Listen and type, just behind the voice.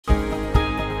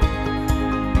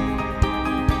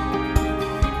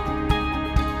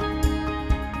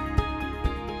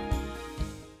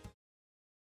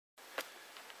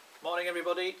Morning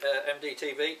everybody,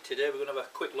 MDTV. Today we're going to have a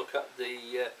quick look at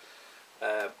the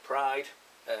Pride,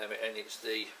 and it's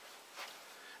the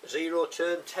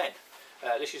ZT10.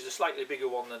 This is a slightly bigger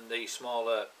one than the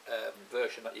smaller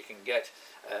version that you can get.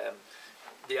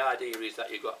 The idea is that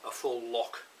you've got a full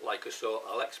lock like so.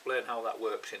 I'll explain how that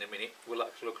works in a minute. We'll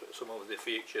actually look at some of the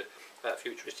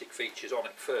futuristic features on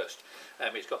it first.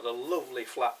 It's got the lovely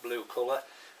flat blue colour,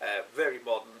 very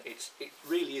modern. It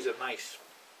really is a nice,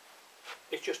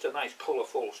 it's just a nice colour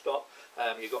full stop.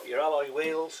 You've got your alloy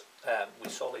wheels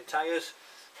with solid tyres.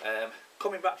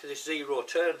 Coming back to this zero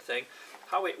turn thing,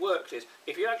 how it works is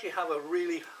if you actually have a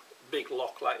really big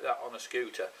lock like that on a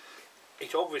scooter,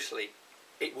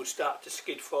 it would start to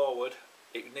skid forward.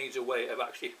 It needs a way of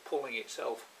actually pulling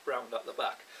itself round at the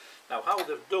back. Now how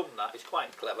they've done that is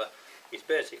quite clever. It's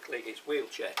basically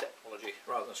wheelchair technology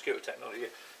rather than scooter technology.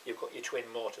 You've got your twin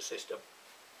motor system.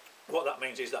 What that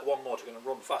means is that one motor is going to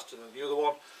run faster than the other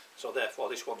one, so therefore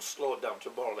this one's slowed down to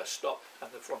more or less stop,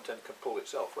 and the front end can pull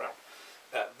itself round.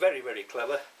 Very, very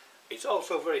clever. It's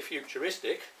also very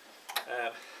futuristic.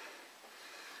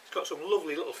 It's got some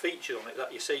lovely little features on it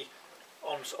that you see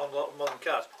on a lot of modern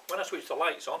cars. When I switch the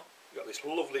lights on, you've got this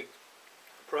lovely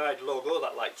Pride logo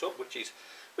that lights up, which is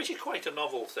quite a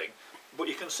novel thing. But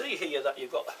you can see here that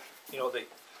you've got, you know, the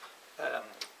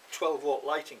 12-volt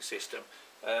lighting system,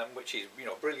 which is, you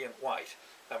know, brilliant white.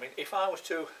 I mean, if I was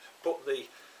to put the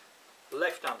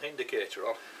left-hand indicator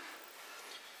on,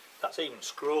 that's even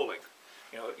scrolling.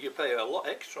 You know, you pay a lot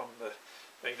extra on the,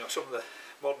 you know, some of the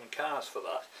modern cars for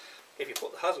that. If you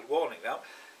put the hazard warning down,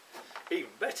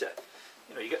 even better.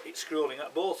 You know, you get it scrolling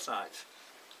at both sides.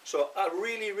 So a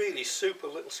really, really super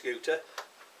little scooter,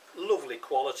 lovely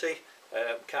quality.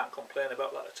 Can't complain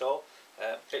about that at all.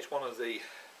 It's one of the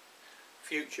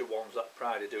future ones that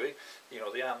Pride are doing. You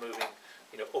know, they are moving,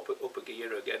 you know, up a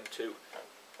gear again to,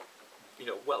 you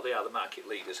know, well, they are the market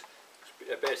leaders.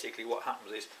 Basically what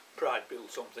happens is Pride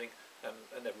builds something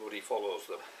and everybody follows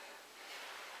them.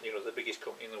 You know, the biggest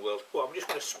company in the world. Well, I'm just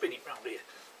going to spin it round here.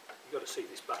 You've got to see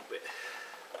this back bit.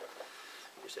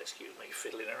 Just excuse me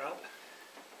fiddling around.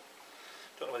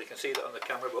 Don't know whether you can see that on the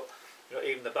camera, but you know,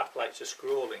 even the backlights are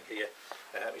scrolling here.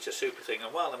 It's a super thing,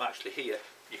 and while I'm actually here,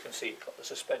 you can see it's got the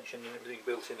suspension and everything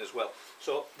built in as well.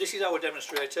 So this is our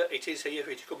demonstrator. It is here for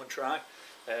you to come and try.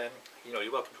 You know,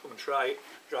 you're welcome to come and try it,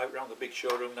 drive it around the big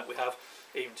showroom that we have,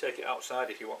 even take it outside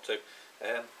if you want to.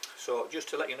 So just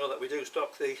to let you know that we do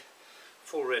stock the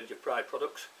full range of Pride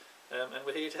products, and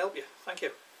we're here to help you. Thank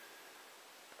you.